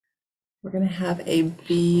We're going to have a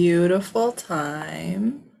beautiful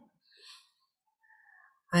time.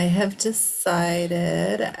 I have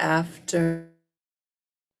decided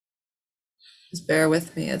just bear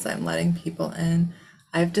with me as I'm letting people in.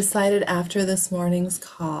 I've decided after this morning's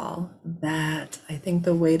call that I think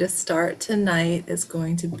the way to start tonight is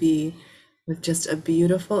going to be with just a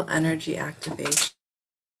beautiful energy activation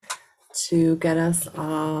to get us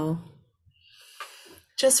all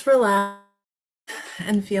just relaxed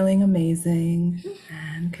and feeling amazing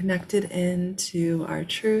and connected into our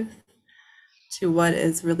truth, to what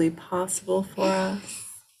is really possible for us.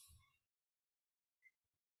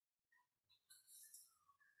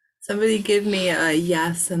 Somebody give me a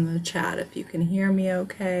yes in the chat if you can hear me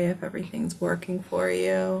okay, if everything's working for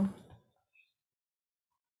you.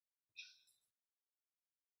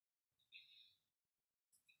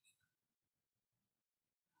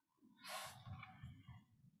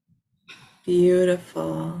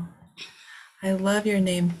 Beautiful. I love your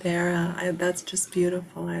name, Thera. That's just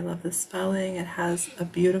beautiful. I love the spelling. It has a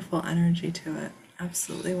beautiful energy to it.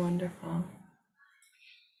 Absolutely wonderful.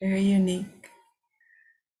 Very unique.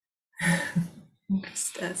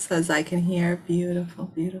 Krista says, I can hear. Beautiful,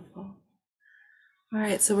 beautiful. All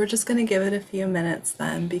right, so we're just going to give it a few minutes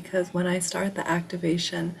then, because when I start the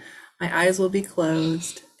activation, my eyes will be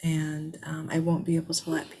closed and I won't be able to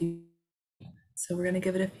let people. So we're going to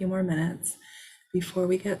give it a few more minutes before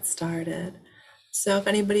we get started. So if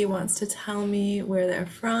anybody wants to tell me where they're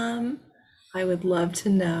from, I would love to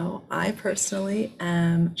know. I personally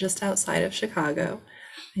am just outside of Chicago.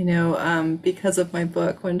 I know because of my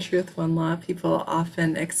book, One Truth, One Law, people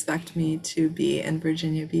often expect me to be in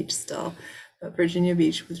Virginia Beach still. But Virginia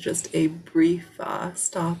Beach was just a brief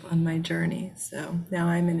stop on my journey. So now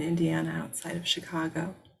I'm in Indiana outside of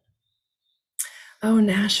Chicago. Oh,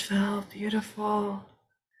 Nashville, beautiful,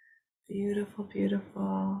 beautiful,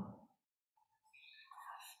 beautiful.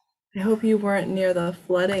 I hope you weren't near the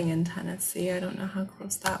flooding in Tennessee. I don't know how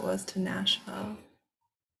close that was to Nashville.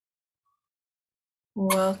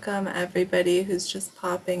 Welcome, everybody who's just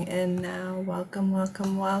popping in now. Welcome,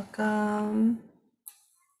 welcome, welcome.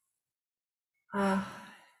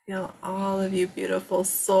 Feel all of you beautiful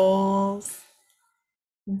souls.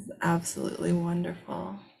 It's absolutely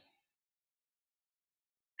wonderful.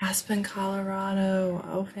 Aspen, Colorado.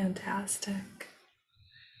 Oh, fantastic.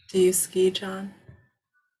 Do you ski, John?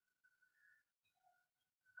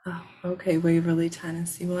 Oh, okay, Waverly,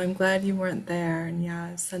 Tennessee. Well, I'm glad you weren't there. And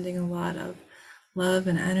yeah, sending a lot of love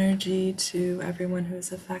and energy to everyone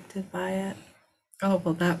who's affected by it. Oh,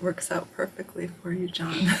 well, that works out perfectly for you,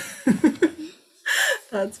 John.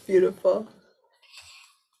 That's beautiful.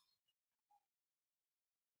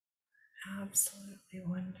 Absolutely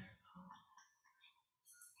wonderful.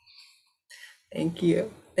 Thank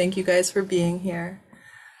you. Thank you guys for being here.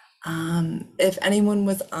 If anyone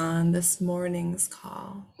was on this morning's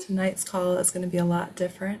call, tonight's call is going to be a lot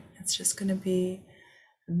different. It's just going to be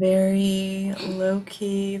very low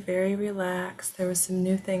key, very relaxed. There were some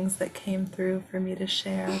new things that came through for me to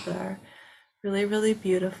share that are really, really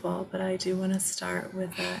beautiful, but I do want to start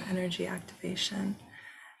with an energy activation.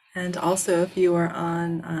 And also, if you were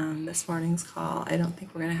on this morning's call, I don't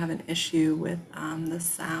think we're going to have an issue with the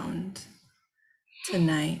sound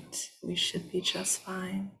tonight. We should be just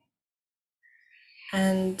fine.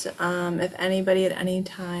 And if anybody at any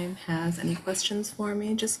time has any questions for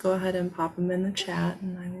me, just go ahead and pop them in the chat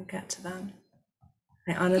and I will get to them.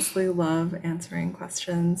 I honestly love answering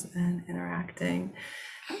questions and interacting.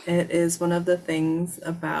 It is one of the things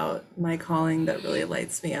about my calling that really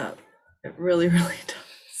lights me up. It really, really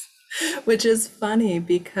does. Which is funny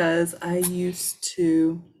because I used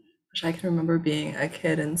to, which I can remember being a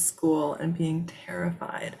kid in school and being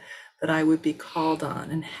terrified that I would be called on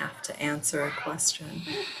and have to answer a question.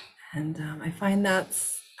 And I find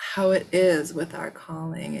that's how it is with our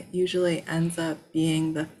calling. It usually ends up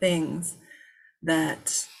being the things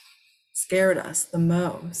that scared us the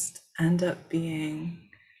most end up being,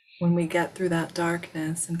 when we get through that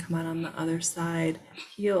darkness and come out on the other side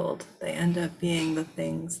healed, they end up being the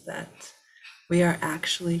things that we are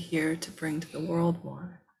actually here to bring to the world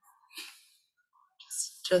more.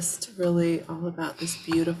 Just really all about this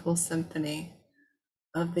beautiful symphony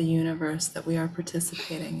of the universe that we are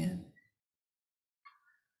participating in.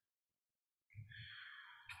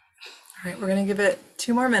 All right, we're going to give it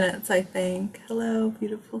 2 more minutes, I think. Hello,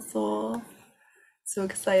 beautiful soul. So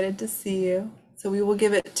excited to see you. So we will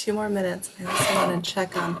give it 2 more minutes. I also want to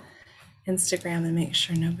check on Instagram and make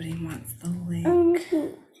sure nobody wants the link.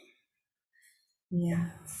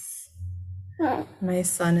 Yes. My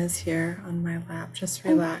son is here on my lap, just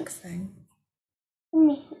relaxing.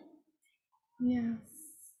 Yes.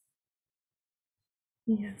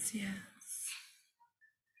 Yes, yes.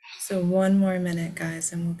 So one more minute,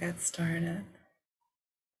 guys, and we'll get started.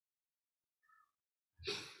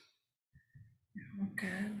 Okay,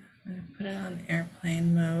 I'm gonna put it on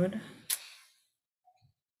airplane mode.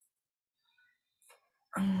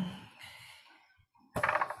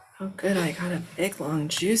 Oh, good, I got a big, long,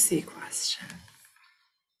 juicy question.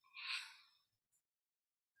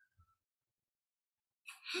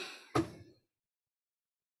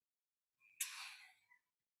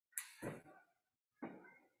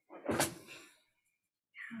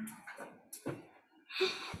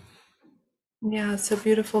 Yeah, it's a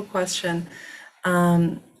beautiful question.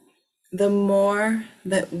 The more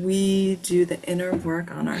that we do the inner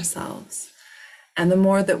work on ourselves, and the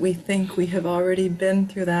more that we think we have already been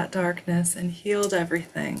through that darkness and healed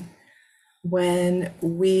everything, when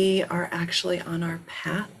we are actually on our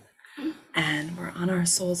path and we're on our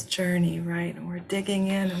soul's journey, right? And we're digging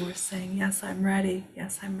in and we're saying, yes, I'm ready.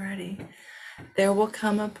 Yes, I'm ready. There will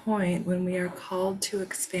come a point when we are called to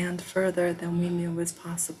expand further than we knew was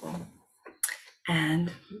possible.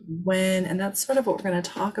 And that's sort of what we're going to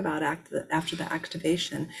talk about after the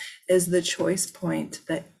activation, is the choice point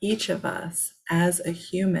that each of us as a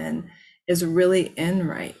human is really in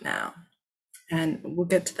right now. And we'll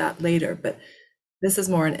get to that later, but this is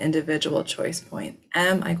more an individual choice point.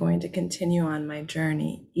 Am I going to continue on my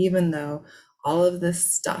journey, even though all of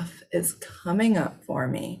this stuff is coming up for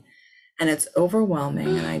me and it's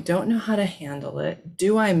overwhelming and I don't know how to handle it?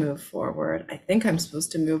 Do I move forward? I think I'm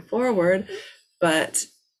supposed to move forward, but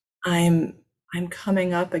I'm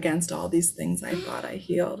coming up against all these things I thought I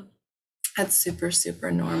healed. That's super, super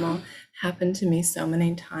normal. Happened to me so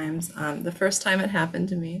many times. The first time it happened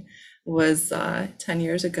to me was 10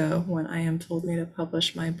 years ago when I.M. told me to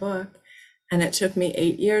publish my book. And it took me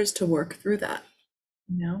 8 years to work through that,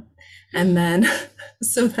 you know? And then,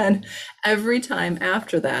 so then every time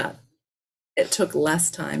after that, it took less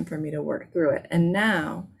time for me to work through it. And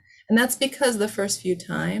now, and that's because the first few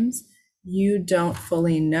times, you don't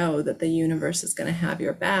fully know that the universe is going to have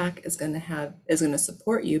your back, is going to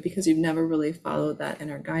support you, because you've never really followed that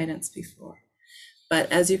inner guidance before.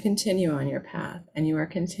 But as you continue on your path and you are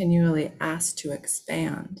continually asked to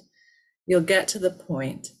expand, you'll get to the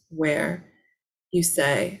point where you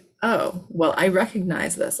say, oh, well, I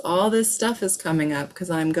recognize this. All this stuff is coming up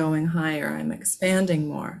because I'm going higher. I'm expanding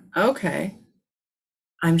more. Okay,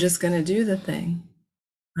 I'm just going to do the thing.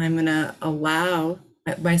 I'm going to allow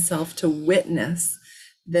myself to witness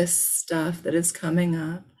this stuff that is coming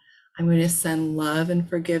up. I'm going to send love and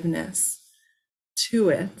forgiveness to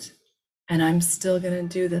it. And I'm still going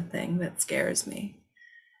to do the thing that scares me.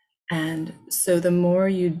 And so the more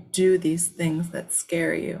you do these things that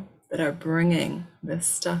scare you, that are bringing this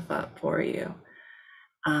stuff up for you,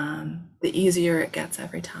 the easier it gets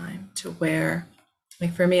every time, to where,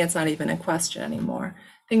 like, for me, it's not even a question anymore.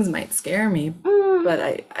 Things might scare me, but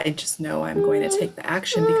I just know I'm going to take the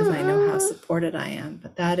action because I know how supported I am.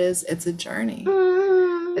 But it's a journey.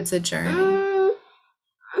 It's a journey.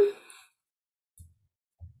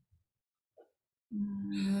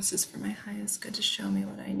 This is for my highest good to show me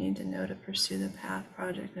what I need to know to pursue the path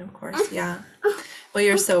project. And of course, yeah. Well,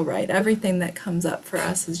 you're so right. Everything that comes up for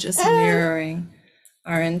us is just mirroring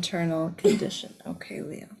our internal condition. Okay,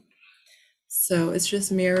 Leo. So it's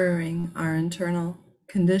just mirroring our internal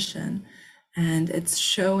condition, and it's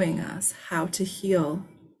showing us how to heal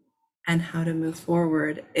and how to move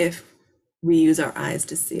forward if we use our eyes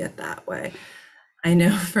to see it that way. I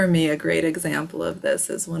know for me, a great example of this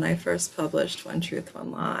is when I first published One Truth,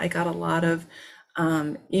 One Law. I got a lot of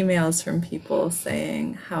emails from people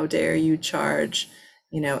saying, how dare you charge,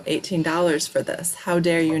 $18 for this? How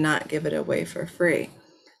dare you not give it away for free?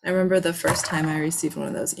 I remember the first time I received one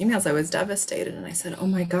of those emails, I was devastated, and I said, oh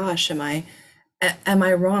my gosh, am I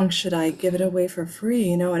wrong? Should I give it away for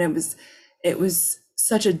free? And it was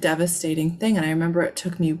such a devastating thing. And I remember it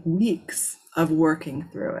took me weeks of working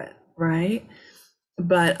through it, right?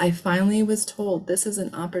 But I finally was told, this is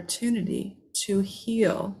an opportunity to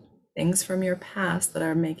heal things from your past that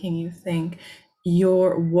are making you think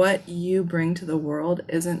what you bring to the world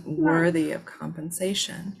isn't worthy of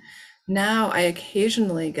compensation. Now I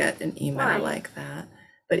occasionally get an email like that,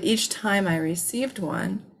 but each time I received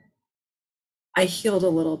one, I healed a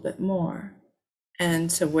little bit more. And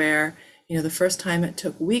to where, the first time it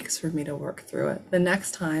took weeks for me to work through it. The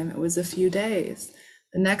next time it was a few days.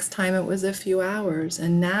 The next time it was a few hours.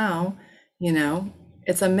 And now,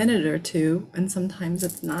 it's a minute or two, and sometimes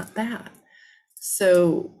it's not that.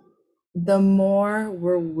 So the more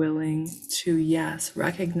we're willing to, yes,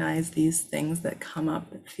 recognize these things that come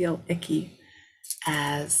up that feel icky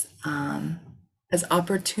as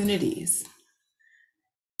opportunities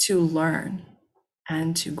to learn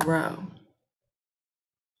and to grow,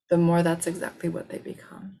 the more that's exactly what they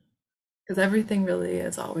become. Because everything really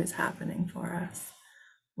is always happening for us.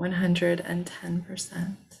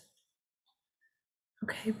 110%.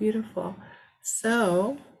 Okay, beautiful.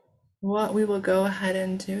 So what we will go ahead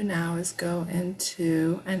and do now is go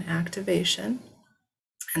into an activation.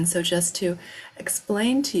 And so just to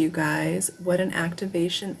explain to you guys what an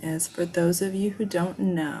activation is, for those of you who don't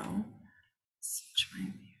know, switch my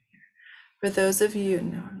view here. For those of you,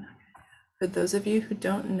 no, I'm not. For those of you who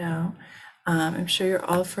don't know, I'm sure you're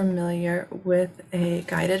all familiar with a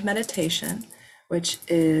guided meditation, which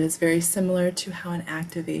is very similar to how an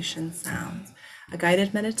activation sounds. A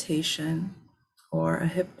guided meditation or a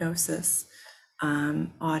hypnosis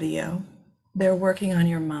audio, they're working on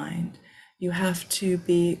your mind. You have to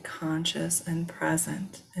be conscious and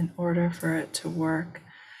present in order for it to work.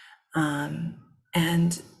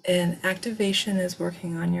 And an activation is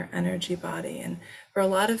working on your energy body. And for a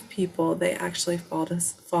lot of people, they actually fall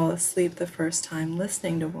asleep the first time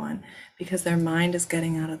listening to one because their mind is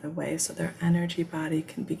getting out of the way, so their energy body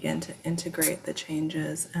can begin to integrate the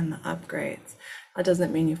changes and the upgrades. That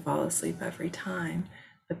doesn't mean you fall asleep every time,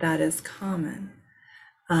 but that is common.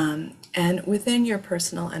 And within your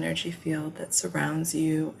personal energy field that surrounds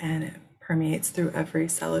you and it permeates through every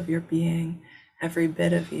cell of your being, every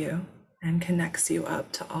bit of you, and connects you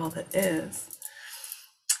up to all that is,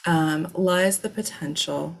 lies the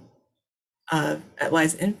potential of,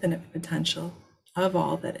 lies infinite potential of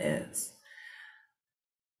all that is.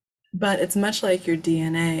 But it's much like your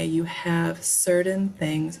DNA. You have certain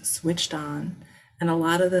things switched on, and a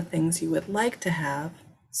lot of the things you would like to have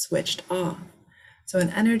switched off. So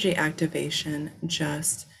an energy activation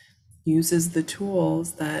just uses the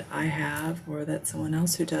tools that I have or that someone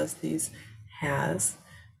else who does these has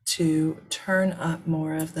to turn up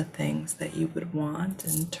more of the things that you would want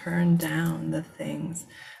and turn down the things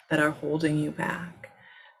that are holding you back.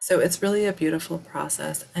 So it's really a beautiful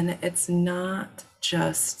process, and it's not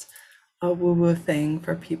just a woo-woo thing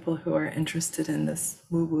for people who are interested in this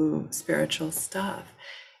woo-woo spiritual stuff.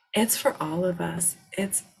 It's for all of us.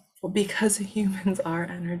 It's because humans are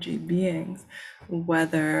energy beings,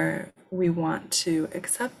 whether we want to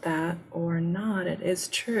accept that or not, it is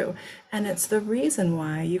true. And it's the reason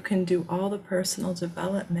why you can do all the personal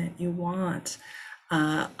development you want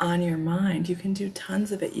on your mind. You can do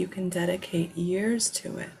tons of it. You can dedicate years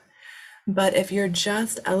to it. But if you're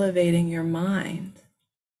just elevating your mind,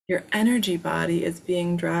 your energy body is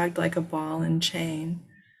being dragged like a ball and chain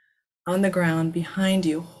on the ground behind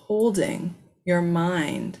you, holding your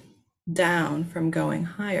mind down from going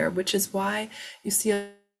higher, which is why you see a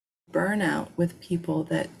burnout with people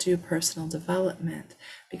that do personal development,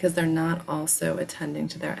 because they're not also attending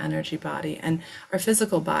to their energy body. And our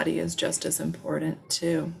physical body is just as important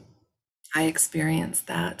too. I experienced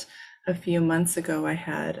that a few months ago. I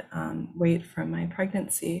had weight from my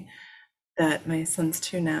pregnancy that my son's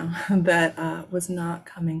 2 now that was not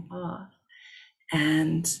coming off.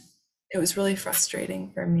 And it was really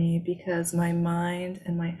frustrating for me because my mind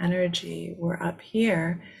and my energy were up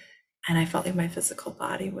here and I felt like my physical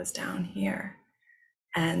body was down here.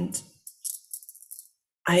 And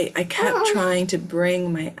I kept trying to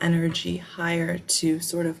bring my energy higher to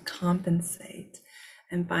sort of compensate.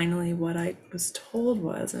 And finally, what I was told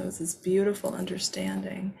was, and it was this beautiful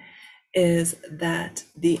understanding, is that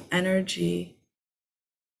the energy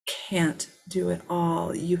can't do it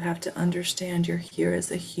all. You have to understand you're here as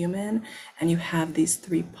a human and you have these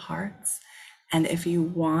 3 parts. And if you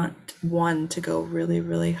want one to go really,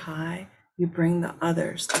 really high, you bring the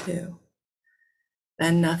others too.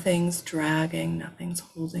 Then nothing's dragging, nothing's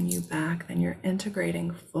holding you back, then you're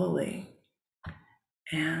integrating fully.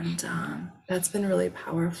 And that's been really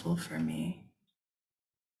powerful for me.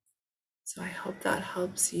 So I hope that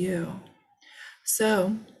helps you.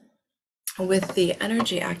 So with the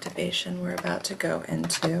energy activation we're about to go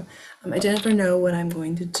into, I never know what I'm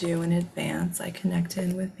going to do in advance. I connect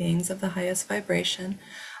in with beings of the highest vibration.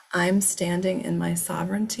 I'm standing in my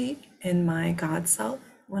sovereignty, in my God self.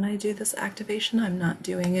 When I do this activation, I'm not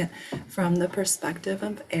doing it from the perspective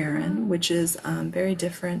of Erin, which is very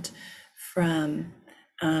different from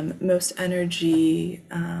most energy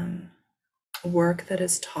work that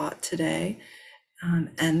is taught today.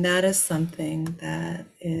 And that is something that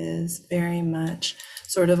is very much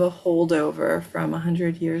sort of a holdover from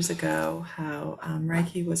 100 years ago, how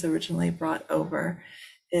Reiki was originally brought over,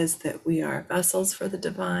 is that we are vessels for the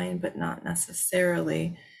divine, but not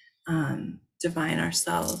necessarily divine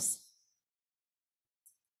ourselves.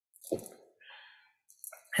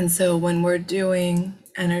 And so when we're doing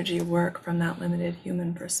energy work from that limited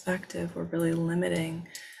human perspective, we're really limiting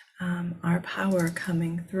our power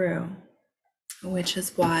coming through, which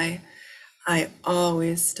is why I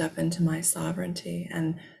always step into my sovereignty.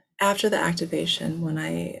 And after the activation, when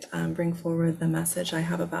I bring forward the message I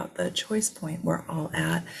have about the choice point we're all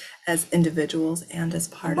at as individuals and as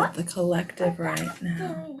part of the collective right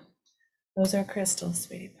now. Those are crystals,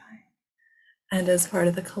 sweetie pie. And as part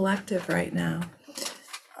of the collective right now.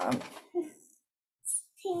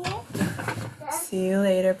 See you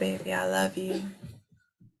later, baby. I love you.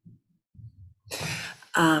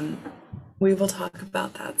 We will talk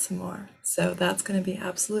about that some more. So that's going to be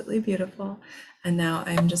absolutely beautiful. And now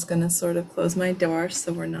I'm just going to sort of close my door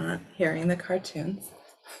so we're not hearing the cartoons.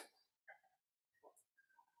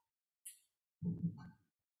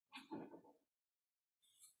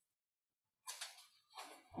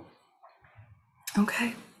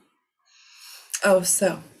 Okay. Oh,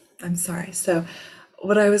 so I'm sorry. So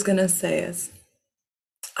what I was going to say is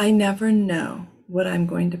I never know what I'm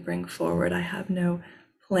going to bring forward. I have no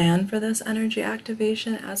plan for this energy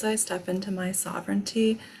activation. As I step into my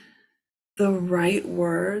sovereignty, the right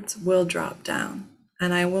words will drop down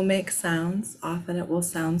and I will make sounds. Often it will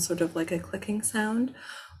sound sort of like a clicking sound,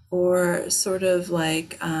 or sort of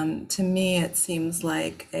like, to me, it seems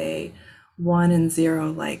like a 1 and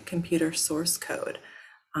 0, like computer source code,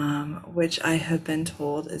 which I have been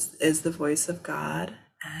told is the voice of God.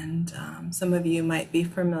 And some of you might be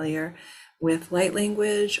familiar with light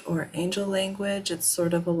language or angel language. It's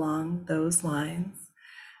sort of along those lines.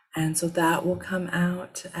 And so that will come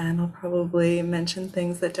out, and I'll probably mention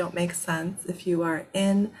things that don't make sense. If you are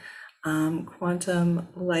in Quantum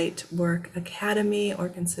Lightwork Academy or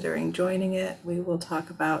considering joining it, we will talk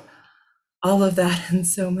about all of that and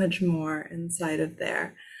so much more inside of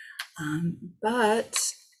there.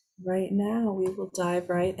 But right now we will dive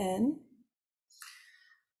right in.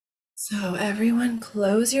 So everyone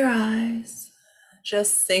close your eyes,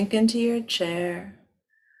 just sink into your chair.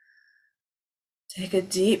 Take a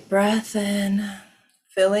deep breath in,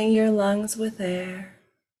 filling your lungs with air.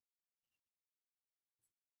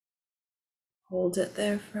 Hold it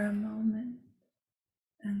there for a moment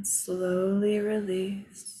and slowly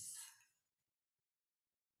release.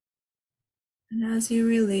 And as you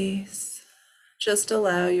release, just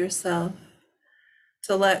allow yourself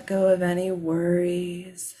to let go of any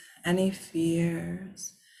worries, any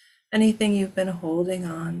fears, anything you've been holding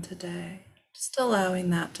on today. Just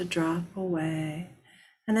allowing that to drop away.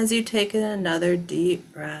 And as you take in another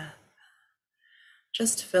deep breath,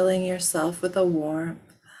 just filling yourself with a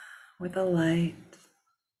warmth, with a light.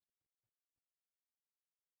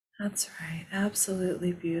 That's right,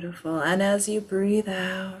 absolutely beautiful. And as you breathe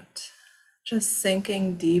out, just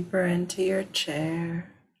sinking deeper into your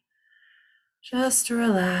chair, just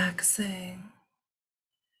relaxing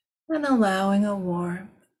and allowing a warmth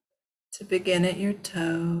to begin at your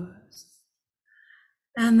toes.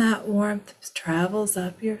 And that warmth travels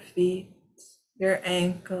up your feet, your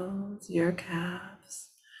ankles, your calves,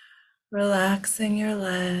 relaxing your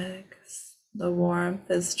legs. The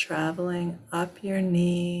warmth is traveling up your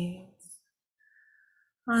knees,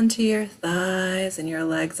 onto your thighs, and your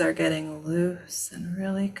legs are getting loose and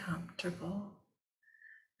really comfortable.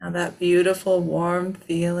 Now that beautiful warm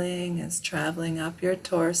feeling is traveling up your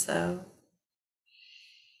torso.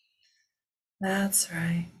 That's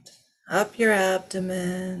right. Up your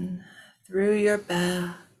abdomen, through your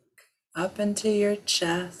back, up into your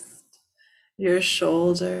chest, your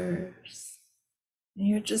shoulders. And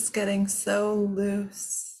you're just getting so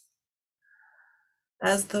loose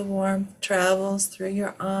as the warmth travels through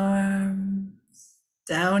your arms,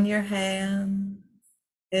 down your hands,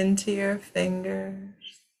 into your fingers.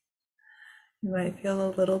 You might feel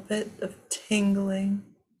a little bit of tingling,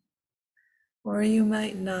 or you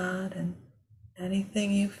might not, and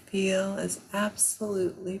anything you feel is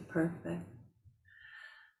absolutely perfect.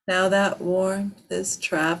 Now that warmth is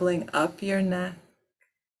traveling up your neck,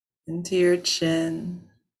 into your chin,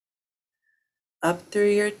 up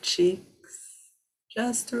through your cheeks,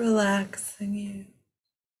 just relaxing you,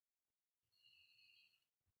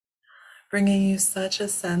 bringing you such a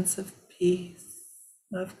sense of peace,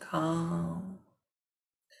 of calm,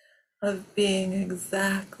 of being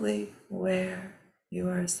exactly where you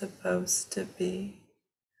are supposed to be.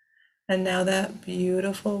 And now that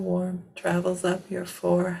beautiful warmth travels up your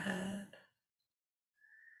forehead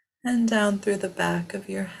and down through the back of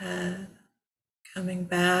your head, coming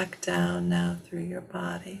back down now through your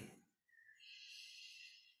body.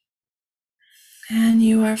 And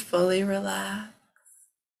you are fully relaxed.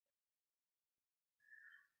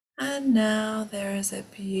 And now there is a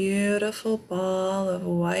beautiful ball of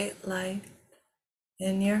white light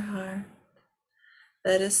in your heart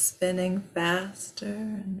that is spinning faster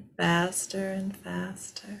and faster and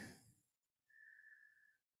faster.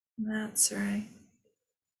 That's right.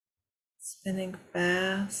 Spinning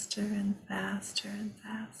faster and faster and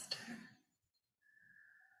faster.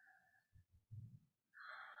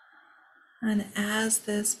 And as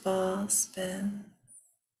this ball spins,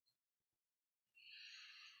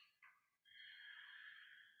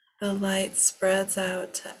 the light spreads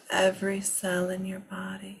out to every cell in your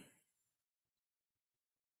body.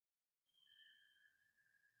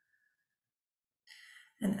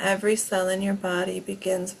 And every cell in your body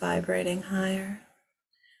begins vibrating higher,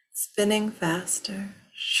 spinning faster.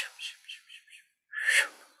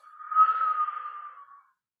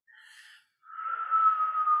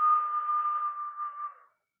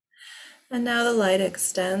 And now the light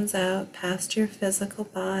extends out past your physical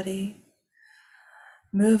body,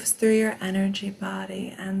 moves through your energy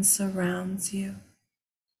body, and surrounds you.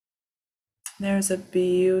 There's a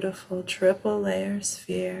beautiful triple layer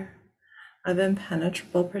sphere of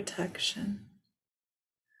impenetrable protection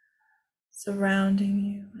surrounding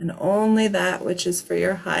you, and only that which is for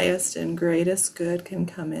your highest and greatest good can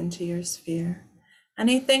come into your sphere.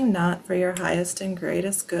 Anything not for your highest and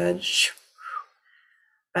greatest good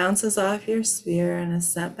bounces off your sphere and is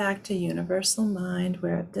sent back to universal mind,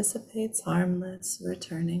 where it dissipates harmless,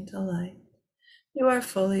 returning to light. You are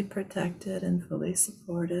fully protected and fully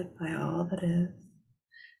supported by all that is.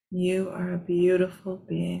 You are a beautiful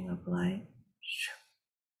being of light.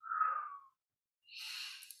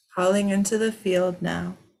 Calling into the field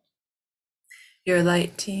now, your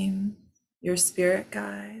light team, your spirit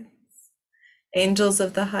guides, angels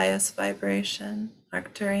of the highest vibration,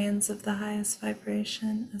 Arcturians of the highest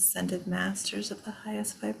vibration, ascended masters of the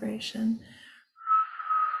highest vibration,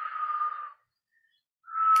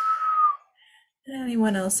 and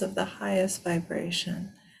anyone else of the highest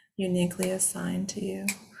vibration uniquely assigned to you.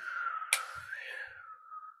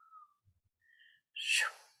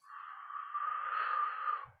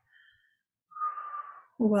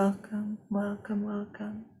 Welcome, welcome,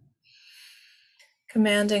 welcome.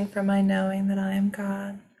 Commanding from my knowing that I am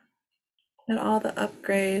God, that all the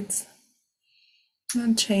upgrades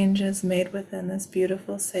and changes made within this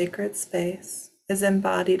beautiful sacred space is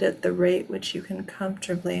embodied at the rate which you can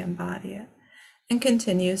comfortably embody it, and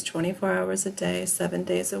continues 24 hours a day, 7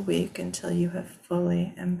 days a week until you have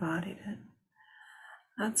fully embodied it.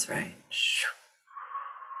 That's right.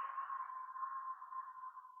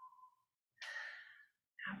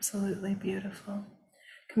 Absolutely beautiful.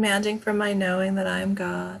 Commanding from my knowing that I am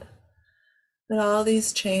God, that all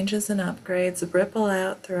these changes and upgrades ripple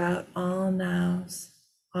out throughout all nows,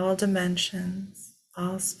 all dimensions,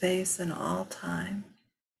 all space, and all time,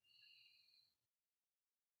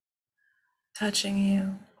 touching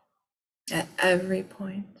you at every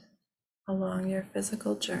point along your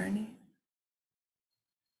physical journey.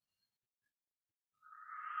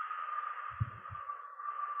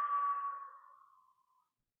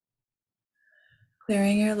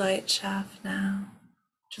 Clearing your light shaft now,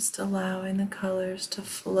 just allowing the colors to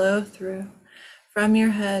flow through from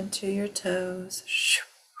your head to your toes.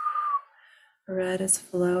 Red is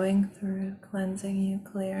flowing through, cleansing you,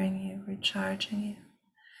 clearing you, recharging you.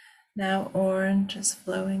 Now orange is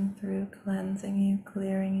flowing through, cleansing you,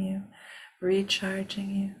 clearing you, recharging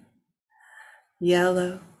you.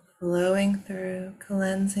 Yellow flowing through,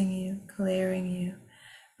 cleansing you, clearing you,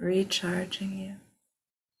 recharging you.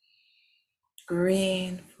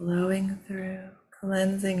 Green flowing through,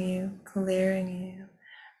 cleansing you, clearing you,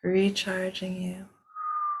 recharging you.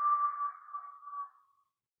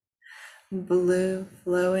 Blue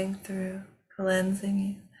flowing through, cleansing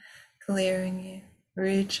you, clearing you,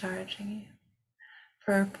 recharging you.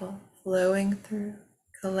 Purple flowing through,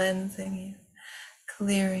 cleansing you,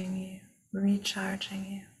 clearing you, recharging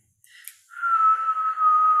you.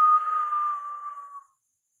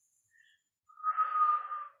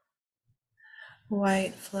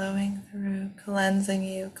 White flowing through, cleansing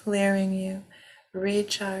you, clearing you,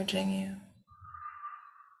 recharging you.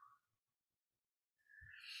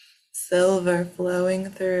 Silver flowing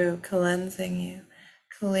through, cleansing you,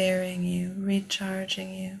 clearing you,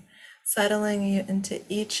 recharging you, settling you into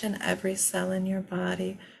each and every cell in your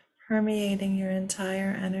body, permeating your entire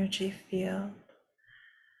energy field,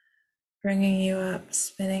 bringing you up,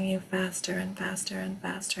 spinning you faster and faster and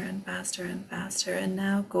faster and faster and faster. And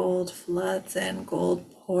now gold floods in, gold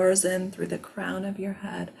pours in through the crown of your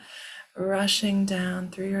head, rushing down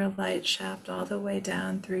through your light shaft, all the way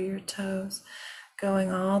down through your toes,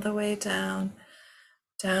 going all the way down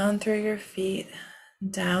through your feet,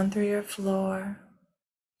 down through your floor,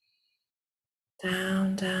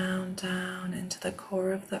 down, down, down into the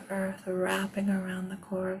core of the earth, wrapping around the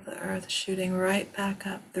core of the earth, shooting right back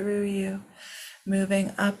up through you,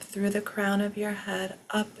 moving up through the crown of your head,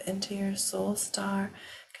 up into your soul star,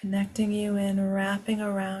 connecting you in, wrapping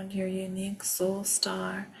around your unique soul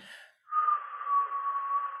star,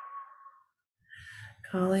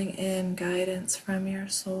 calling in guidance from your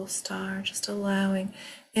soul star, just allowing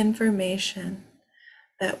information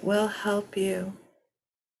that will help you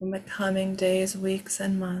in the coming days, weeks,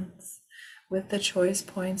 and months with the choice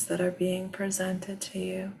points that are being presented to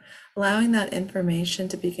you, allowing that information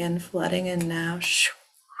to begin flooding in now, just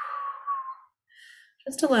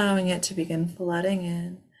allowing it to begin flooding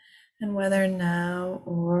in. And whether now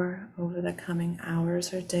or over the coming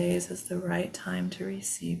hours or days is the right time to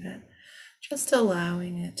receive it, just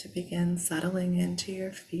allowing it to begin settling into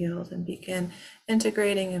your field and begin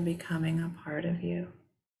integrating and becoming a part of you.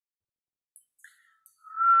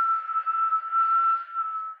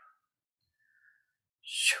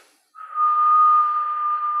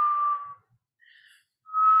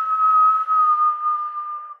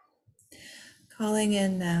 Calling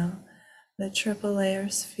in now the triple layer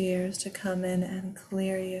spheres to come in and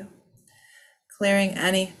clear you, clearing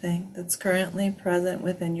anything that's currently present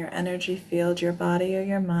within your energy field, your body or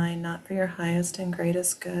your mind, not for your highest and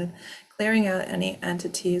greatest good, clearing out any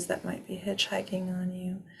entities that might be hitchhiking on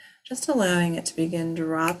you, just allowing it to begin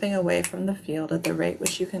dropping away from the field at the rate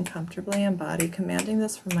which you can comfortably embody, commanding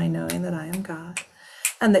this from my knowing that I am God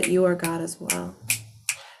and that you are God as well.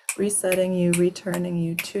 Resetting you, returning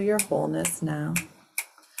you to your wholeness now,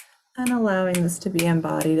 and allowing this to be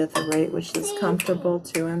embodied at the rate which is comfortable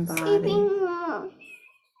to embody.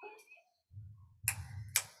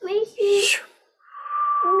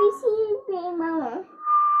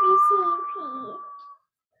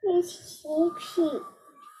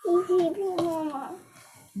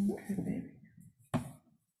 Okay, baby.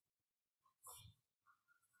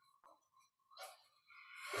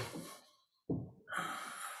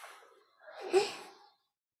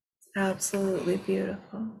 Absolutely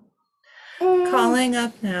beautiful. Calling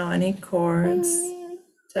up now any cords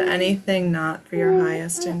to anything not for your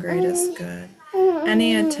highest and greatest good,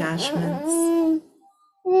 any attachments,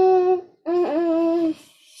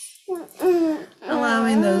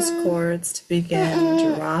 allowing those cords to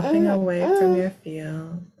begin dropping away from your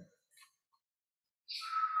field.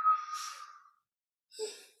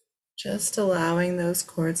 Just allowing those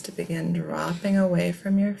cords to begin dropping away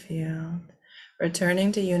from your field,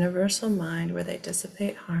 returning to universal mind where they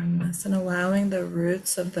dissipate harmless, and allowing the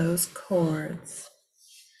roots of those cords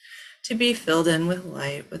to be filled in with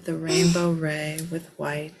light, with the rainbow ray, with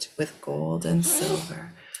white, with gold and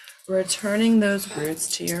silver, returning those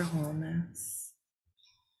roots to your wholeness.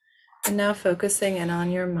 And now focusing in on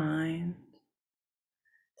your mind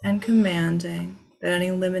and commanding that any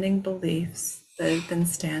limiting beliefs that have been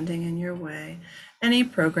standing in your way, any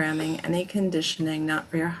programming, any conditioning not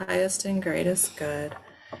for your highest and greatest good,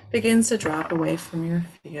 begins to drop away from your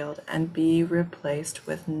field and be replaced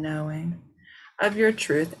with knowing of your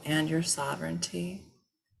truth and your sovereignty.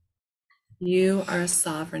 You are a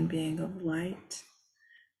sovereign being of light.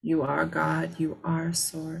 You are God. You are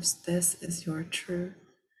Source. This is your truth.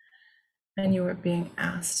 And you are being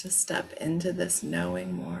asked to step into this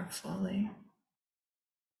knowing more fully.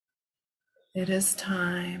 It is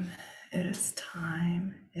time. It is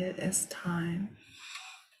time. It is time.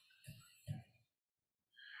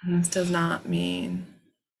 And this does not mean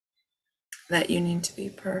that you need to be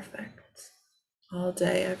perfect all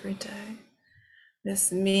day, every day.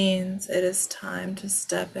 This means it is time to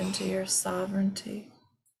step into your sovereignty.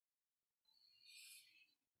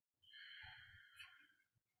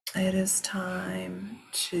 It is time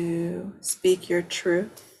to speak your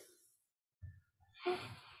truth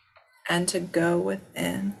and to go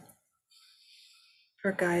within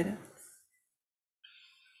for guidance.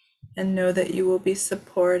 And know that you will be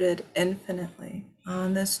supported infinitely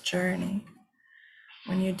on this journey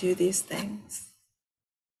when you do these things.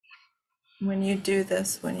 When you do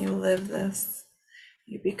this, when you live this,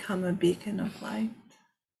 you become a beacon of light.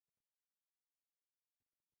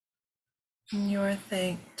 And you are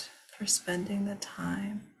thanked for spending the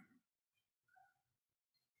time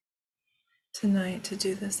tonight to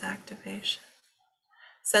do this activation.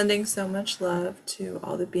 Sending so much love to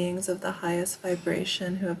all the beings of the highest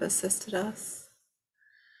vibration who have assisted us.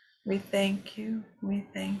 We thank you, we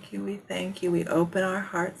thank you, we thank you. We open our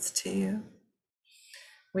hearts to you.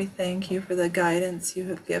 We thank you for the guidance you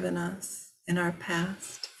have given us in our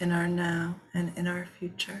past, in our now, and in our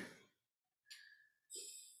future.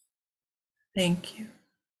 Thank you.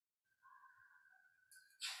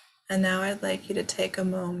 And now I'd like you to take a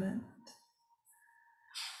moment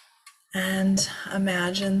and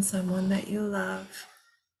imagine someone that you love.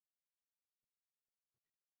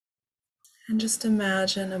 And just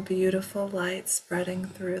imagine a beautiful light spreading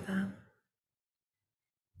through them.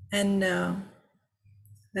 And know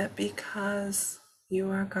that because you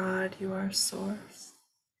are God, you are Source.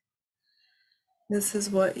 This is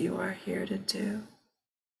what you are here to do.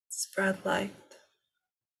 Spread light.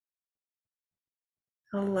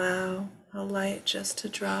 Allow a light just to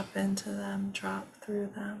drop into them, drop through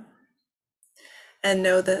them. And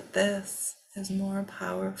know that this is more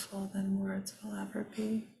powerful than words will ever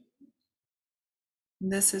be.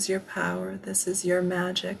 This is your power. This is your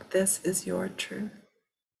magic. This is your truth.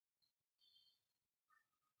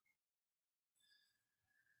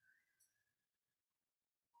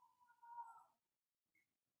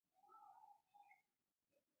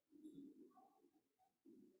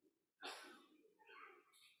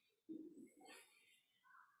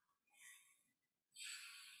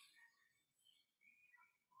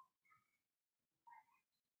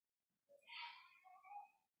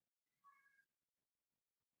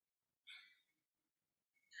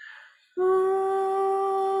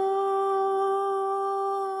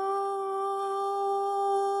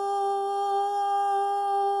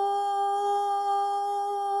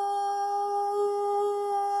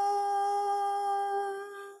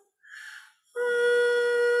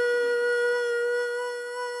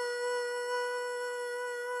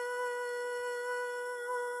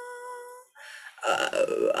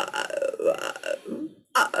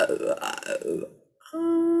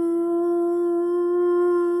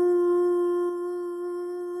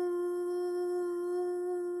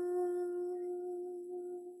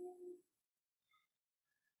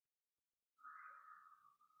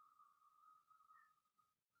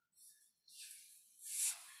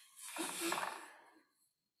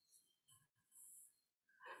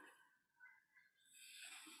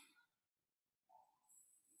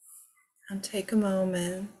 And take a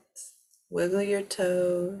moment, wiggle your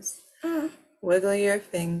toes, wiggle your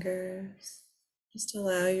fingers. Just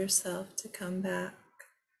allow yourself to come back.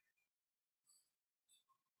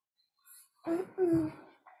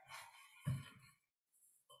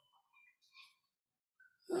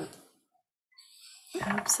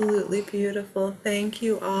 Absolutely beautiful. Thank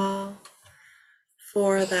you all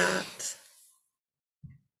for that.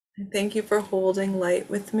 And thank you for holding light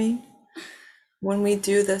with me. When we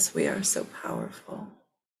do this, we are so powerful.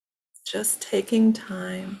 Just taking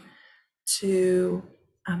time to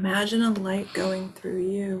imagine a light going through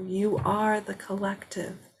you. You are the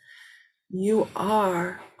collective. You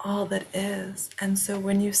are all that is. And so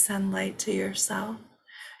when you send light to yourself,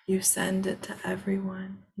 you send it to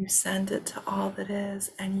everyone. You send it to all that is,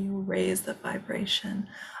 and you raise the vibration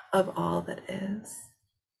of all that is.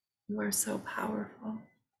 You are so powerful.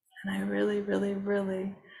 And I really, really,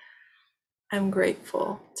 really am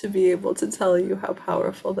grateful to be able to tell you how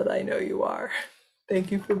powerful that I know you are.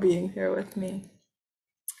 Thank you for being here with me.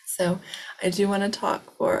 So I do want to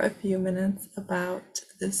talk for a few minutes about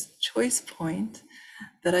this choice point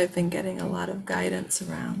that I've been getting a lot of guidance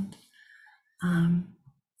around.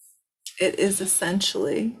 It is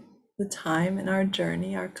essentially the time in our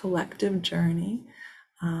journey, our collective journey,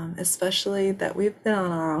 especially that we've been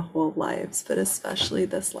on our whole lives, but especially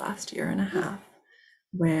this last year and a half,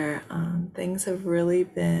 where things have really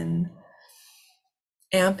been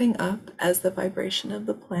amping up as the vibration of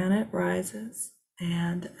the planet rises.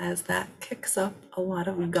 And as that kicks up a lot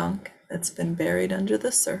of gunk that's been buried under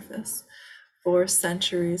the surface for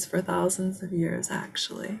centuries, for thousands of years,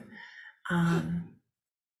 actually. And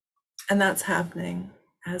that's happening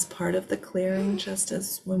as part of the clearing, just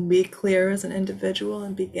as when we clear as an individual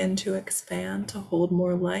and begin to expand to hold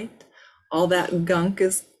more light, all that gunk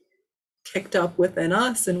is kicked up within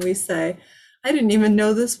us, and we say, I didn't even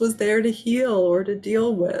know this was there to heal or to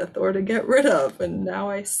deal with or to get rid of, and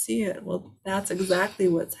now I see it. Well, that's exactly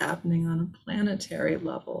what's happening on a planetary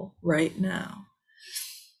level right now.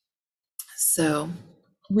 So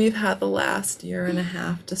we've had the last year and a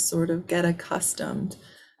half to sort of get accustomed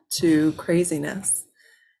to craziness.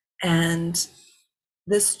 And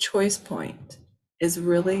this choice point is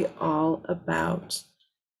really all about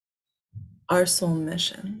our soul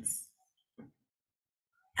missions.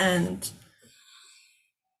 And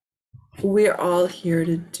we're all here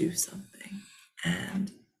to do something,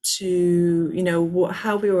 and to,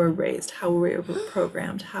 how we were raised, how we were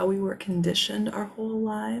programmed, how we were conditioned our whole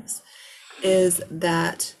lives is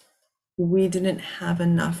that we didn't have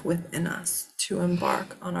enough within us to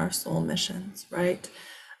embark on our soul missions, right?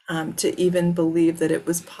 To even believe that it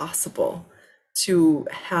was possible to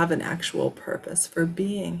have an actual purpose for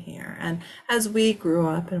being here. And as we grew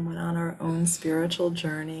up and went on our own spiritual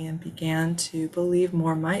journey and began to believe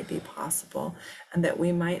more might be possible and that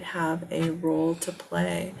we might have a role to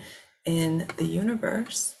play in the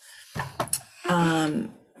universe,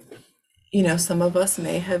 some of us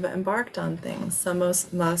may have embarked on things. Some of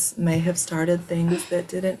us may have started things that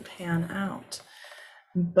didn't pan out.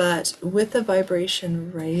 But with the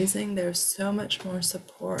vibration raising, there's so much more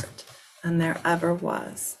support than there ever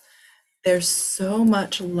was. There's so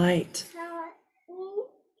much light.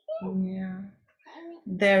 Yeah.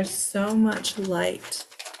 There's so much light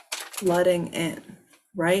flooding in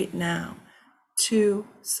right now to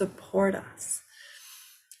support us.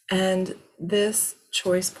 And this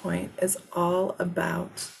choice point is all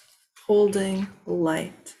about holding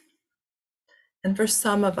light. And for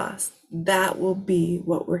some of us, that will be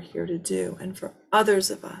what we're here to do. And for others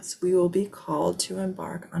of us, we will be called to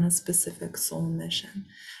embark on a specific soul mission.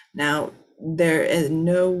 Now, there is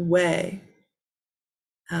no way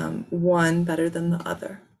one better than the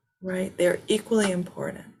other, right? They're equally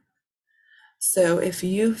important. So if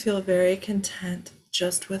you feel very content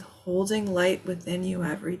just with holding light within you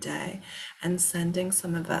every day and sending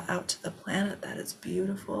some of that out to the planet, that is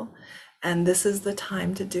beautiful. And this is the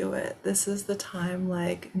time to do it. This is the time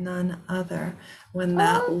like none other when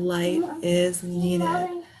that light is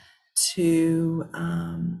needed to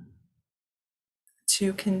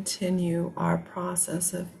continue our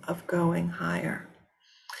process of going higher.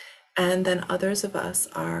 And then others of us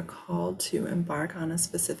are called to embark on a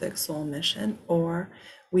specific soul mission, or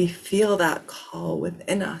we feel that call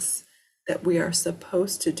within us that we are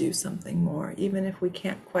supposed to do something more, even if we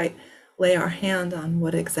can't quite lay our hand on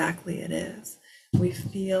what exactly it is. We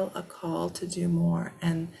feel a call to do more.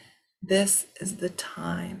 And this is the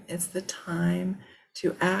time. It's the time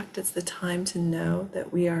to act. It's the time to know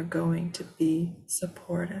that we are going to be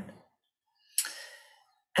supported.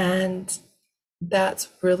 And that's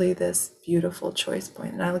really this beautiful choice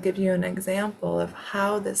point. And I'll give you an example of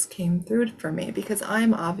how this came through for me, because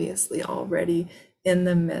I'm obviously already in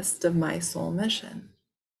the midst of my soul mission.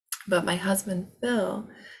 But my husband, Phil,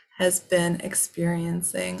 has been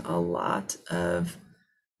experiencing a lot of,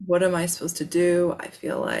 what am I supposed to do? I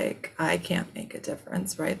feel like I can't make a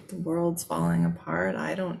difference, right? The world's falling apart.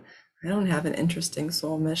 I don't have an interesting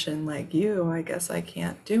soul mission like you. I guess I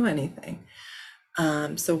can't do anything.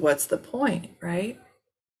 So what's the point, right?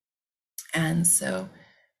 And so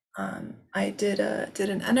I did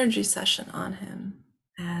an energy session on him,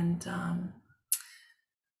 and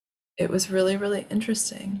it was really, really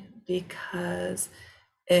interesting because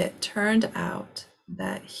it turned out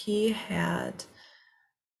that he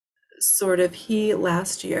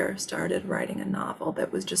last year started writing a novel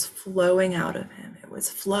that was just flowing out of him. It was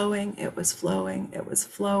flowing, it was flowing, it was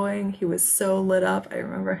flowing. He was so lit up. I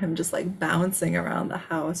remember him just like bouncing around the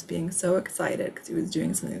house, being so excited because he was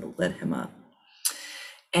doing something that lit him up.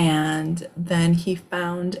 And then he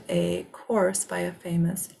found a course by a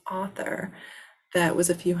famous author that was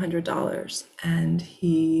a few $100s, and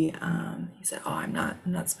he said, "Oh, I'm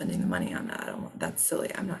not spending the money on that. That's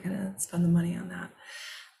silly. I'm not going to spend the money on that."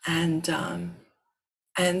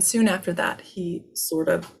 And soon after that, he sort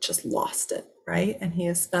of just lost it, right? And he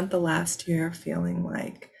has spent the last year feeling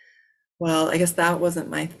like, well, I guess that wasn't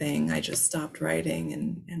my thing. I just stopped writing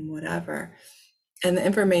and whatever. And the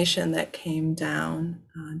information that came down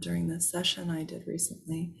during this session I did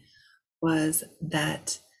recently was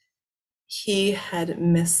that he had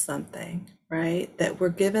missed something, right? That we're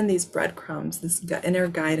given these breadcrumbs, this inner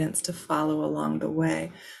guidance to follow along the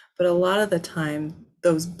way. But a lot of the time,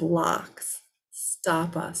 those blocks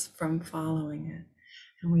stop us from following it.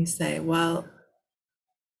 And we say, well,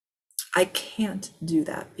 I can't do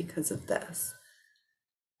that because of this.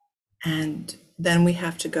 And then we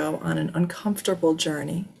have to go on an uncomfortable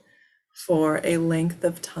journey for a length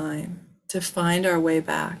of time to find our way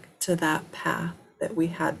back to that path that we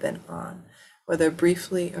had been on, whether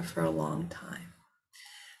briefly or for a long time.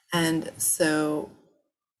 And so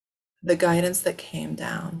the guidance that came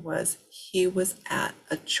down was he was at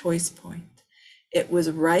a choice point. It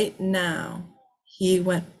was right now. He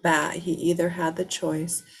went back. He either had the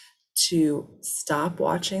choice to stop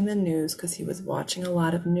watching the news, because he was watching a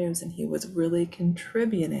lot of news and he was really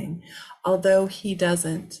contributing, although he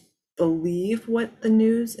doesn't believe what the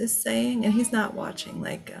news is saying. And he's not watching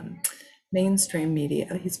like mainstream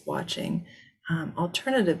media. He's watching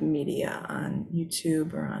alternative media on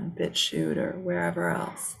YouTube or on BitChute or wherever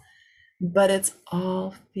else. But it's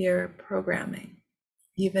all fear programming.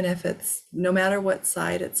 Even if it's, no matter what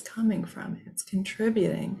side it's coming from, it's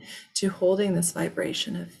contributing to holding this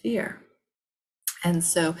vibration of fear. And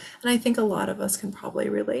so, and I think a lot of us can probably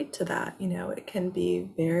relate to that. You know, it can be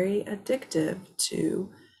very addictive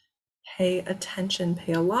to pay attention,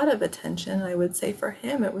 pay a lot of attention. I would say for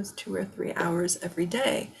him, it was 2 or 3 hours every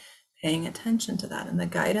day paying attention to that. And the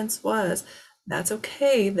guidance was, that's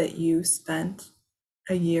okay that you spent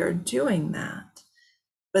a year doing that.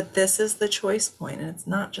 But this is the choice point, and it's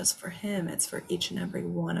not just for him, it's for each and every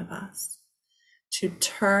one of us to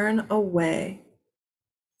turn away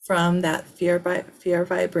from that fear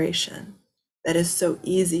vibration that is so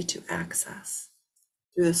easy to access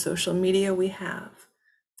through the social media we have,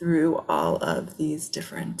 through all of these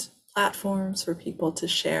different platforms for people to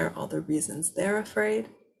share all the reasons they're afraid,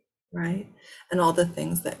 right? And all the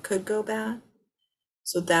things that could go bad.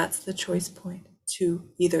 So that's the choice point, to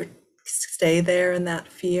either stay there in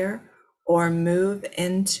that fear or move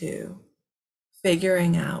into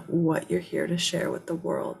figuring out what you're here to share with the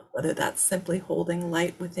world, whether that's simply holding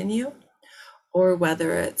light within you, or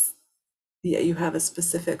whether it's you have a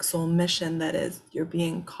specific soul mission that is you're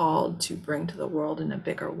being called to bring to the world in a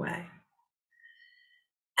bigger way.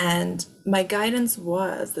 And my guidance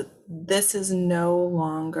was that this is no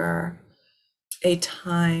longer a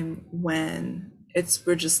time when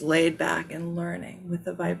we're just laid back and learning. With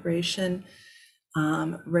the vibration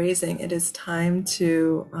raising, it is time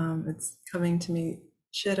to it's coming to me,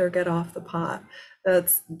 shit or get off the pot.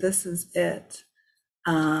 This is it.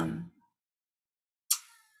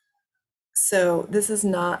 So this is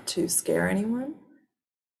not to scare anyone.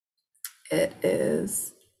 It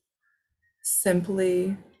is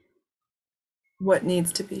simply what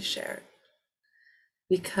needs to be shared.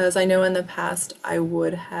 Because I know in the past I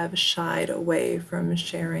would have shied away from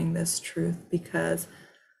sharing this truth because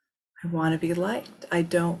I want to be liked. I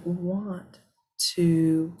don't want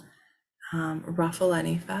to ruffle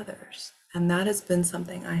any feathers. And that has been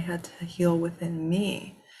something I had to heal within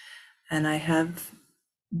me. And I have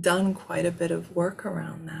done quite a bit of work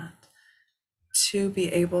around that to be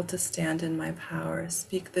able to stand in my power,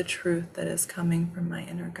 speak the truth that is coming from my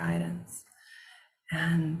inner guidance.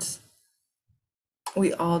 And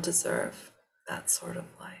we all deserve that sort of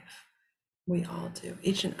life. We all do.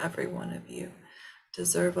 Each and every one of you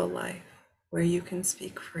deserve a life where you can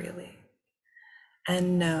speak freely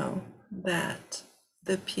and know that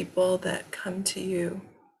the people that come to you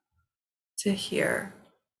to hear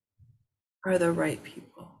are the right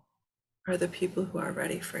people, are the people who are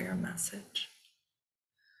ready for your message.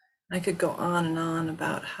 I could go on and on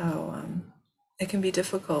about how it can be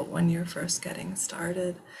difficult when you're first getting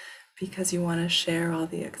started because you want to share all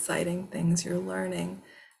the exciting things you're learning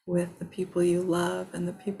with the people you love, and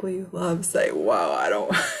the people you love say, "Whoa, I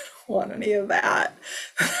don't want any of that.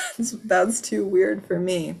 That's too weird for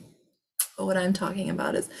me." But what I'm talking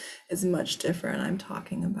about is much different. I'm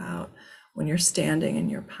talking about when you're standing in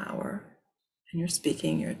your power and you're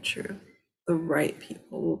speaking your truth. The right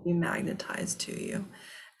people will be magnetized to you.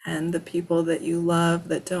 And the people that you love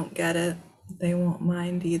that don't get it, they won't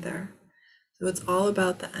mind either. So it's all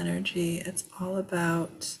about the energy. It's all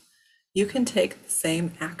about, you can take the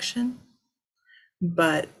same action,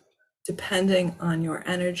 but depending on your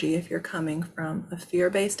energy, if you're coming from a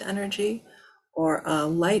fear-based energy or a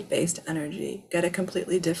light-based energy, get a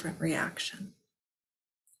completely different reaction.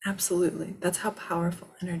 Absolutely. That's how powerful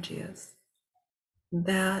energy is.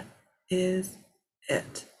 That is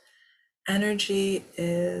it. Energy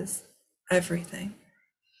is everything.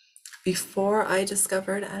 Before I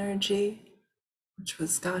discovered energy, which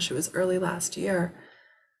was, gosh, it was early last year,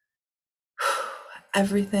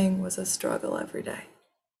 everything was a struggle every day.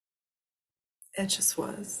 It just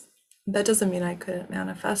was. That doesn't mean I couldn't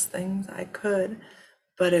manifest things. I could,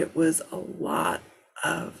 but it was a lot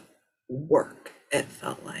of work, it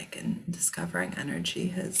felt like, and discovering energy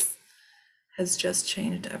has just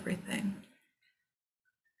changed everything.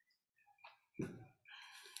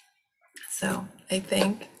 So I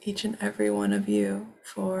thank each and every one of you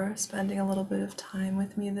for spending a little bit of time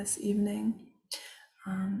with me this evening.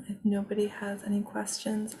 If nobody has any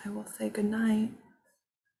questions, I will say good night.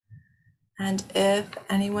 And if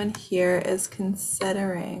anyone here is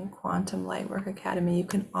considering Quantum Lightwork Academy, you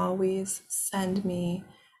can always send me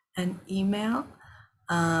an email.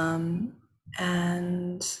 And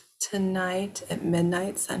tonight at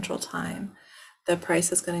midnight Central Time, the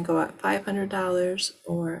price is going to go up $500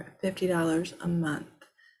 or $50 a month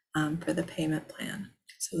for the payment plan.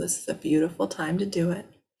 So this is a beautiful time to do it.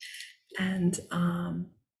 And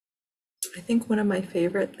I think one of my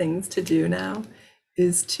favorite things to do now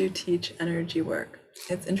is to teach energy work.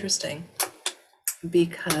 It's interesting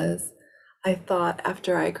because I thought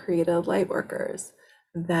after I created Lightworkers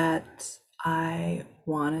that I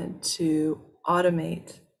wanted to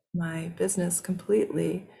automate my business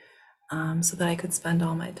completely, so that I could spend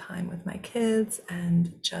all my time with my kids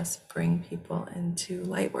and just bring people into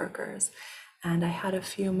Lightworkers. And I had a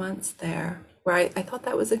few months there where I thought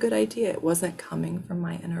that was a good idea. It wasn't coming from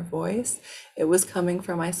my inner voice. It was coming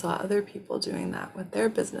from, I saw other people doing that with their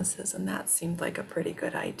businesses, and that seemed like a pretty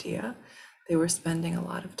good idea. They were spending a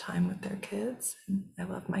lot of time with their kids, and I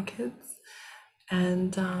love my kids.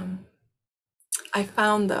 And I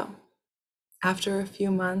found, though, after a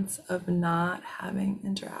few months of not having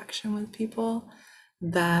interaction with people,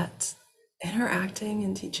 that interacting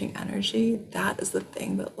and teaching energy, that is the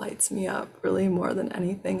thing that lights me up really more than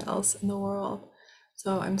anything else in the world.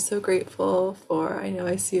 So I'm so grateful for, I know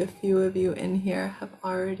I see a few of you in here have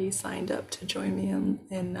already signed up to join me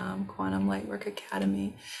in Quantum Lightwork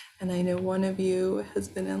Academy. And I know one of you has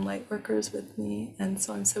been in Lightworkers with me. And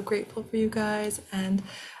so I'm so grateful for you guys and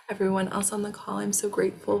everyone else on the call. I'm so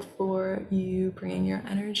grateful for you bringing your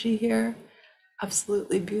energy here.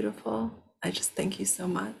 Absolutely beautiful. I just thank you so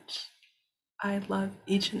much. I love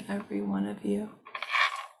each and every one of you.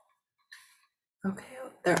 Okay,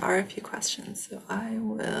 there are a few questions, so I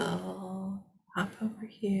will hop over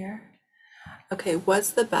here. Okay,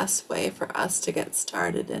 what's the best way for us to get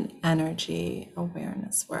started in energy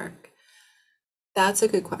awareness work? That's a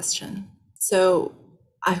good question. So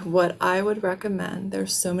what I would recommend,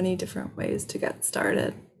 there's so many different ways to get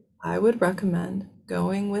started. I would recommend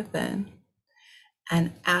going within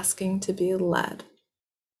and asking to be led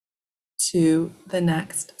to the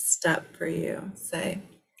next step for you. Say,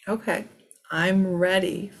 okay, I'm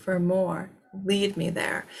ready for more. Lead me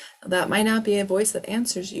there. Now, that might not be a voice that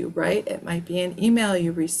answers you, right? It might be an email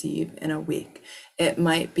you receive in a week. It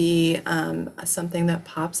might be something that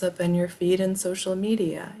pops up in your feed in social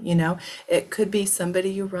media. You know, it could be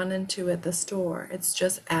somebody you run into at the store. It's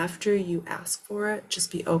just after you ask for it,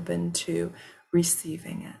 just be open to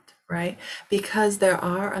receiving it, right? Because there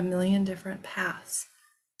are a million different paths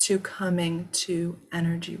to coming to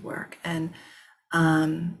energy work. And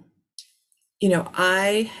you know,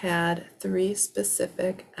 I had 3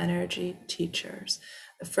 specific energy teachers.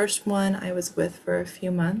 The first one I was with for a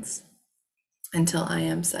few months until I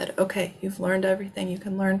am said, okay, you've learned everything you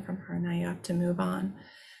can learn from her. Now you have to move on.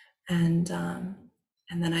 And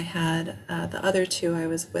then I had the other 2 I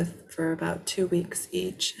was with for about 2 weeks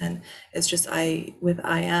each. And it's just with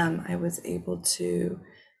I was able to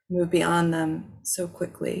move beyond them so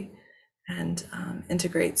quickly and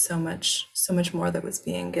integrate so much more that was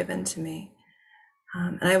being given to me.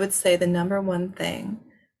 And I would say the number one thing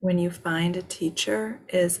when you find a teacher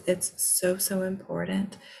is it's so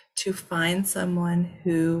important to find someone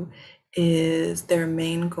who is their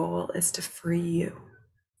main goal is to free you,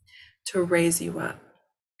 to raise you up.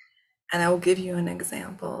 And I will give you an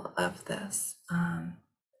example of this.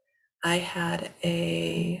 I had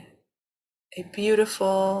a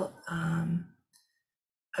beautiful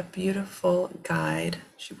guide.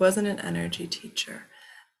 She wasn't an energy teacher,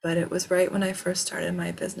 but it was right when I first started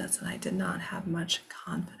my business and I did not have much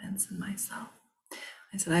confidence in myself.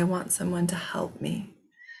 I said, I want someone to help me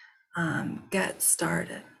get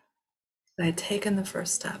started. I had taken the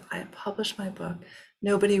first step. I had published my book.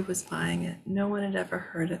 Nobody was buying it. No one had ever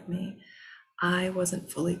heard of me. I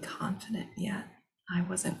wasn't fully confident yet. I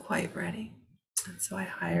wasn't quite ready. And so I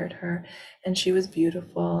hired her, and she was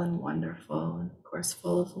beautiful and wonderful and, of course,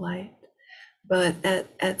 full of light. But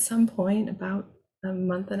at some point, about a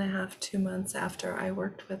month and a half, 2 months after I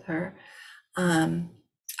worked with her,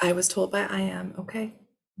 I was told by okay,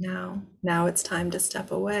 now it's time to step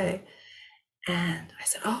away. And I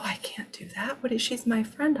said, oh, I can't do that. She's my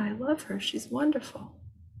friend. I love her. She's wonderful.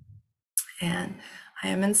 And I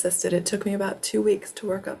insisted. It took me about 2 weeks to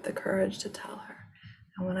work up the courage to tell her.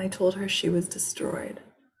 And when I told her, she was destroyed.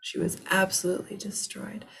 She was absolutely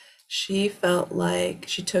destroyed. She felt like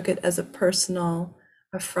she took it as a personal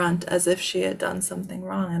affront, as if she had done something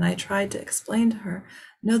wrong. And I tried to explain to her,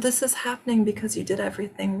 no, this is happening because you did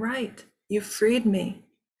everything right. You freed me.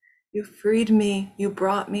 You freed me, you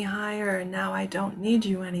brought me higher, and now I don't need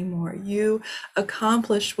you anymore. You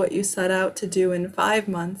accomplished what you set out to do in 5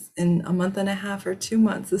 months, in a month and a half or 2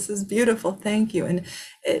 months. This is beautiful, thank you. And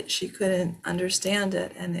she couldn't understand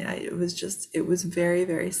it, and it was very,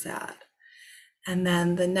 very sad. And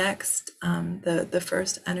then the next, the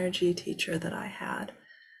first energy teacher that I had,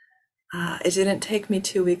 it didn't take me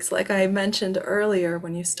 2 weeks. Like I mentioned earlier,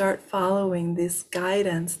 when you start following this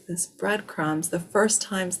guidance, this breadcrumbs, the first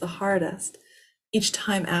time's the hardest. Each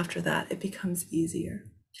time after that, it becomes easier.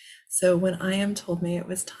 So when I told me it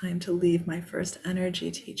was time to leave my first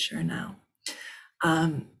energy teacher now,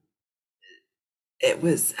 I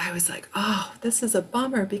was like, oh, this is a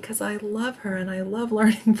bummer because I love her and I love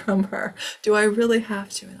learning from her. Do I really have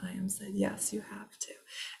to? And I am said, yes, you have to.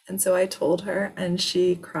 And so I told her, and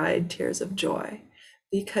she cried tears of joy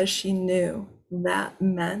because she knew that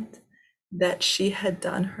meant that she had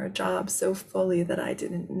done her job so fully that I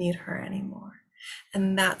didn't need her anymore.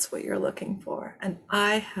 And that's what you're looking for. And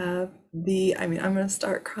I have I'm going to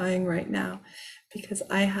start crying right now because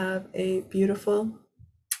I have a beautiful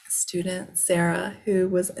student, Sarah, who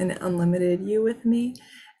was in Unlimited U with me.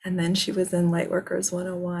 And then she was in Lightworkers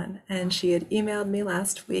 101. And she had emailed me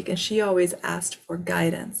last week, and she always asked for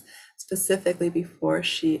guidance, specifically before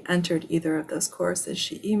she entered either of those courses.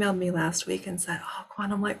 She emailed me last week and said, oh,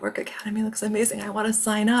 Quantum Lightwork Academy looks amazing. I want to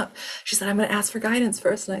sign up. She said, I'm going to ask for guidance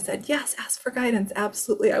first. And I said, yes, ask for guidance.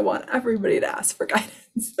 Absolutely. I want everybody to ask for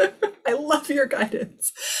guidance. I love your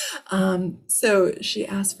guidance. So she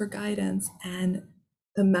asked for guidance, and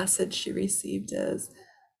the message she received is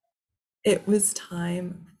it was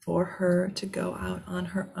time for her to go out on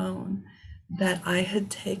her own, that I had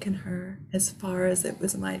taken her as far as it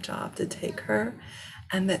was my job to take her,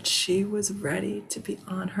 and that she was ready to be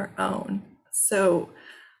on her own. So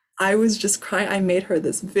I was just crying. I made her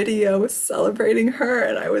this video celebrating her,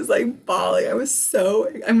 and I was like bawling. I'm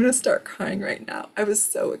going to start crying right now. I was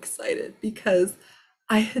so excited because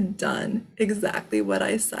I had done exactly what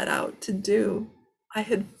I set out to do. I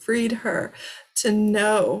had freed her to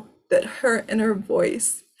know that her inner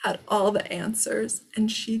voice had all the answers, and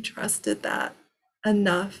she trusted that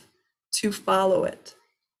enough to follow it.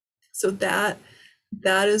 So that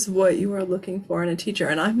is what you are looking for in a teacher.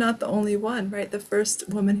 And I'm not the only one, right? The first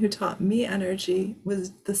woman who taught me energy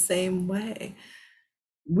was the same way.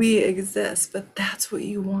 We exist, but that's what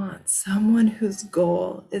you want. Someone whose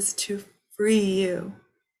goal is to free you,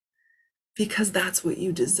 because that's what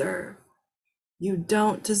you deserve. You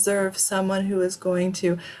don't deserve someone who is going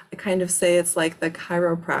to, I kind of say it's like the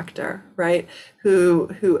chiropractor, right?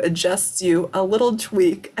 Who adjusts you a little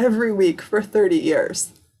tweak every week for 30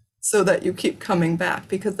 years so that you keep coming back,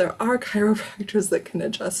 because there are chiropractors that can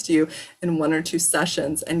adjust you in 1 or 2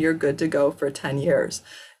 sessions and you're good to go for 10 years,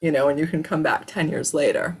 and you can come back 10 years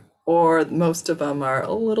later. Or most of them are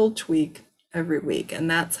a little tweak every week. And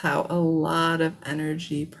that's how a lot of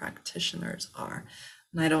energy practitioners are.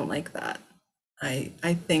 And I don't like that.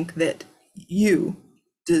 I think that you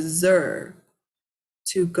deserve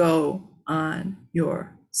to go on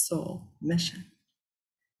your soul mission.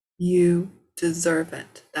 You deserve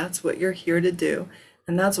it. That's what you're here to do.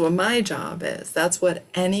 And that's what my job is. That's what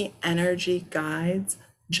any energy guide's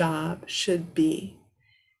job should be,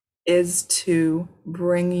 is to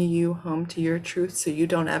bring you home to your truth so you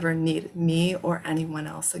don't ever need me or anyone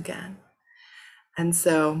else again. And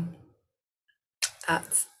so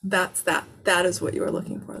that is what you are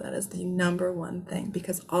looking for. That is the number one thing,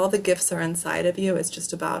 because all the gifts are inside of you. It's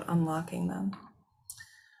just about unlocking them.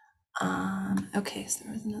 Okay, so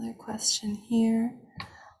there was another question here.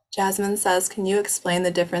 Jasmine says, can you explain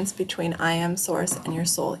the difference between I am source and your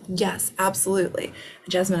soul? Yes, absolutely.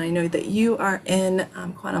 Jasmine, I know that you are in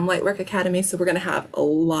Quantum Lightwork Academy, so we're going to have a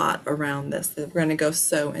lot around this. We're going to go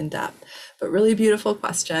so in depth, but really beautiful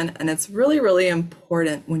question. And it's really, really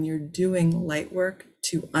important when you're doing light work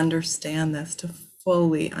to understand this, to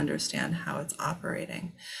fully understand how it's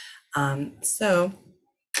operating. So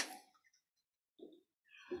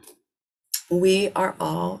we are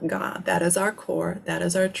all God. That is our core. That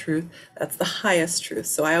is our truth. That's the highest truth.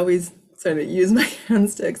 So I always sort of use my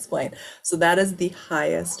hands to explain. So that is the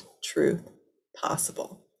highest truth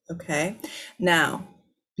possible. Okay. Now,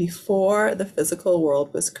 before the physical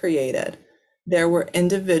world was created, there were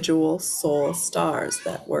individual soul stars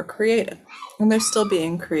that were created, and they're still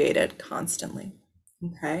being created constantly.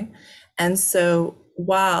 Okay. And so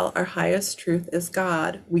while our highest truth is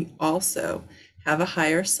God, we also have a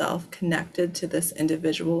higher self connected to this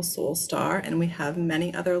individual soul star, and we have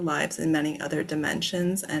many other lives in many other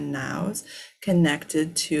dimensions and nows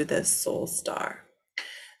connected to this soul star.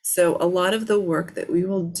 So a lot of the work that we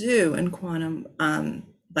will do in Quantum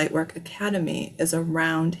Lightwork Academy is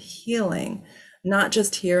around healing, not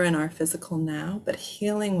just here in our physical now, but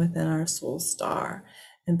healing within our soul star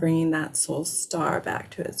and bringing that soul star back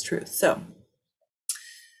to its truth. So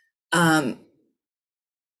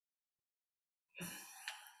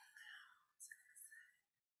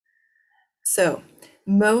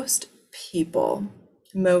most people,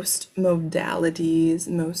 most modalities,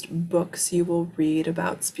 most books you will read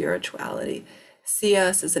about spirituality see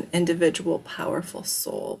us as an individual, powerful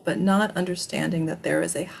soul, but not understanding that there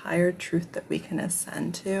is a higher truth that we can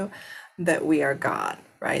ascend to, that we are God,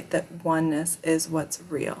 right? That oneness is what's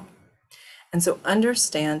real. And so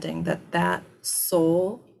understanding that that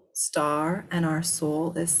soul star, and our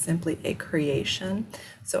soul is simply a creation.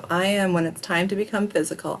 So I am, when it's time to become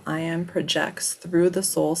physical, I am projects through the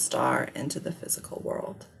soul star into the physical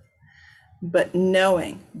world. But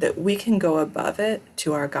knowing that we can go above it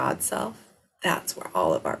to our God self, that's where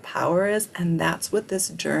all of our power is. And that's what this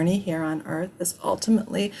journey here on earth is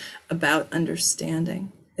ultimately about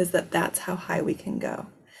understanding, is that that's how high we can go.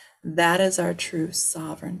 That is our true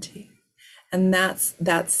sovereignty. And that's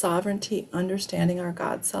that sovereignty, understanding our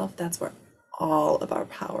God self, that's where all of our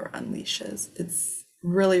power unleashes. It's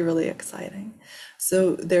really, really exciting.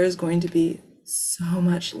 So there's going to be so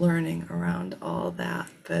much learning around all that,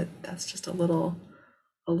 but that's just a little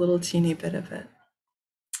teeny bit of it.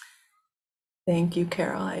 Thank you,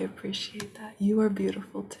 Carol. I appreciate that. You are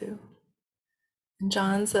beautiful too. And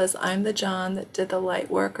John says, I'm the John that did the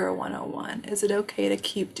Lightworker 101. Is it okay to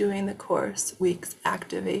keep doing the course week's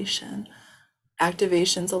activations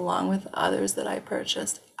along with others that I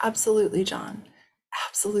purchased? Absolutely, John.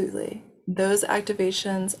 Absolutely. Those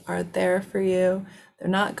activations are there for you. They're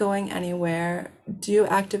not going anywhere. Do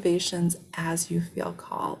activations as you feel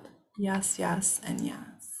called. Yes, yes, and yes.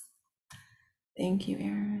 Thank you,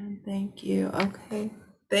 Erin. Thank you. Okay.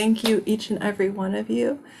 Thank you, each and every one of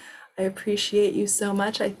you. I appreciate you so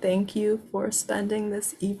much. I thank you for spending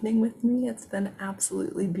this evening with me. It's been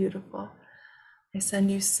absolutely beautiful. I send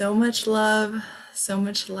you so much love, so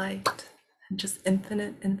much light, and just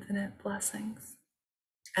infinite, infinite blessings.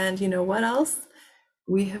 And you know what else?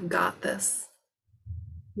 We have got this.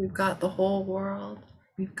 We've got the whole world.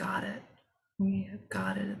 We've got it. We have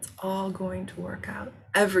got it. It's all going to work out.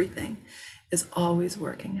 Everything is always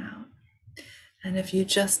working out. And if you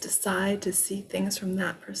just decide to see things from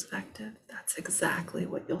that perspective, that's exactly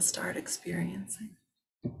what you'll start experiencing.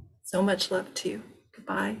 So much love to you.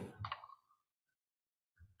 Goodbye.